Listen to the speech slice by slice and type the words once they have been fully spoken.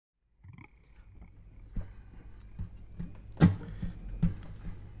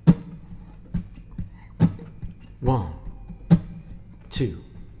1, 2,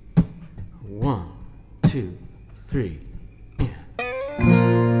 1, 2, 3.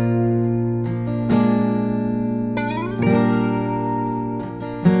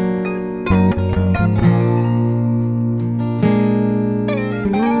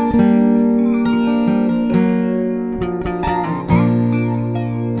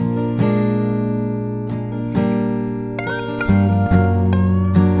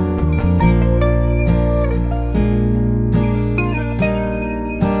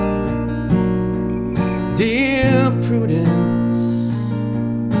 Dear Prudence,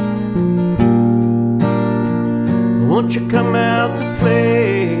 won't you come out to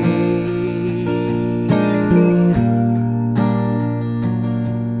play?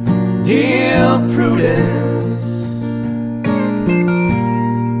 Dear Prudence,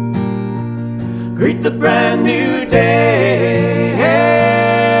 greet the brand new day.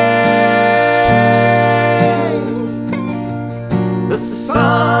 The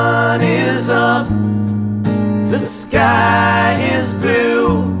sun is up, the sky is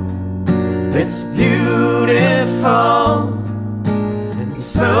blue, it's beautiful, and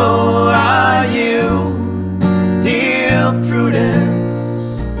so are you, dear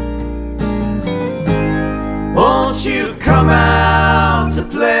Prudence. Won't you come out to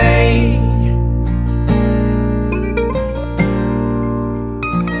play?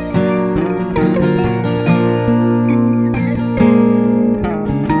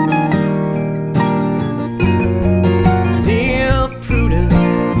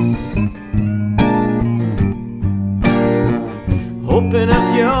 Open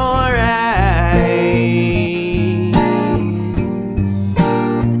up your eyes,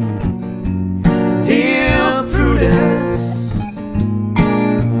 dear Prudence.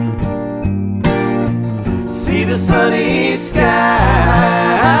 See the sunny skies.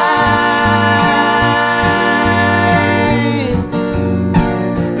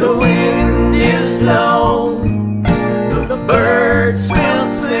 The wind is low, but the birds will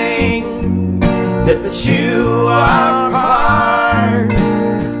sing that you are part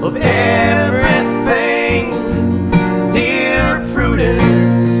of everything, dear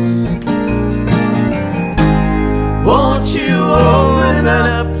Prudence. Won't you open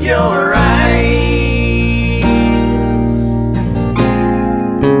up your eyes?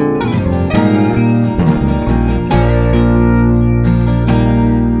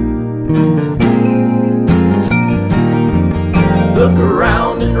 Look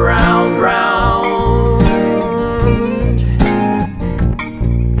around and round, round.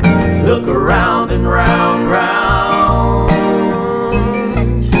 Look around and round, round.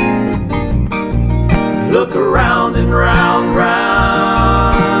 Look around and round, round.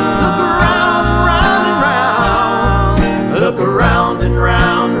 Look around and round and round. Look around and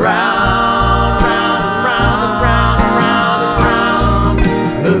round, round, round, round, round, round,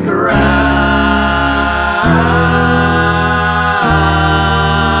 round. Look around.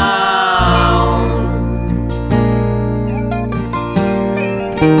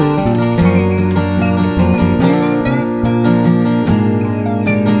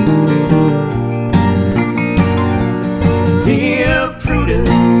 Dear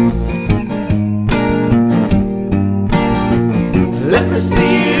Prudence, let me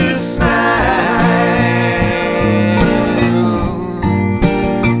see you smile.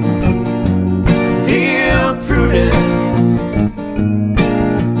 Dear Prudence,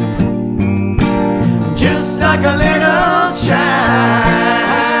 just like a little child,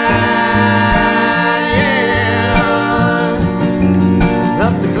 yeah.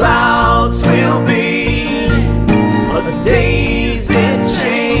 Up the clouds will be a daisy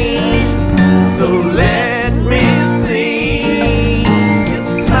chain, so let me see you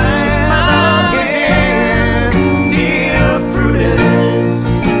smile again, dear Prudence.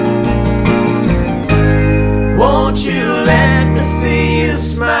 Won't you let me see you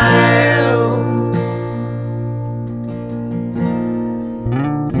smile?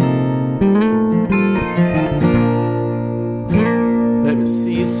 Let me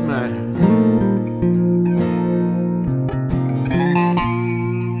see you smile.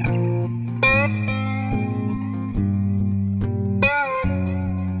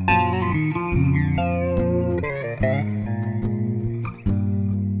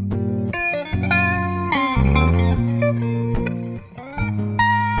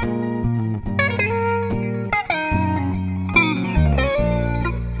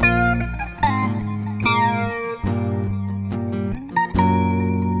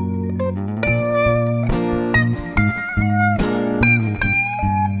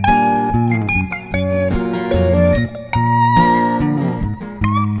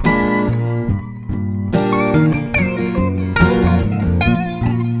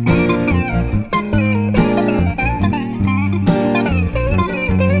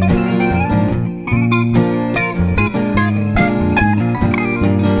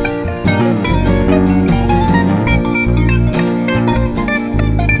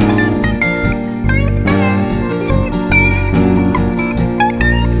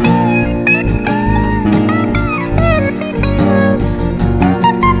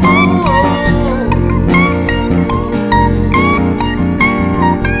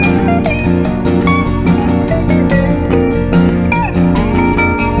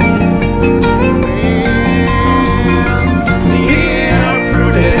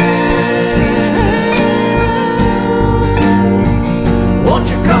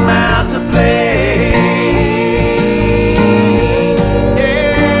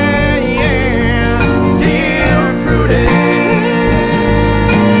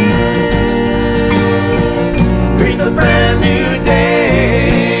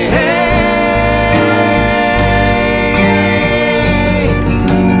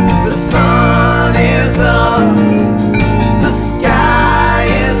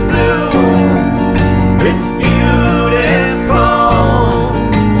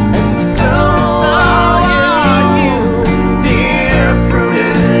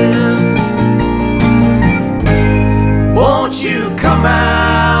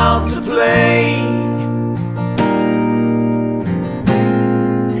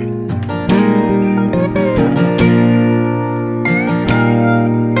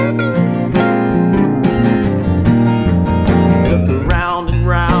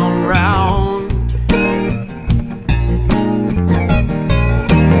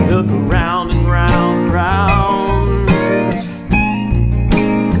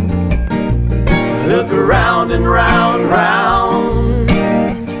 Look around and round, round.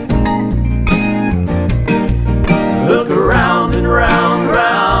 Look around and round,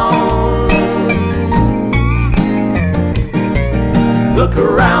 round. Look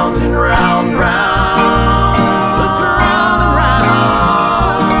around and round, round.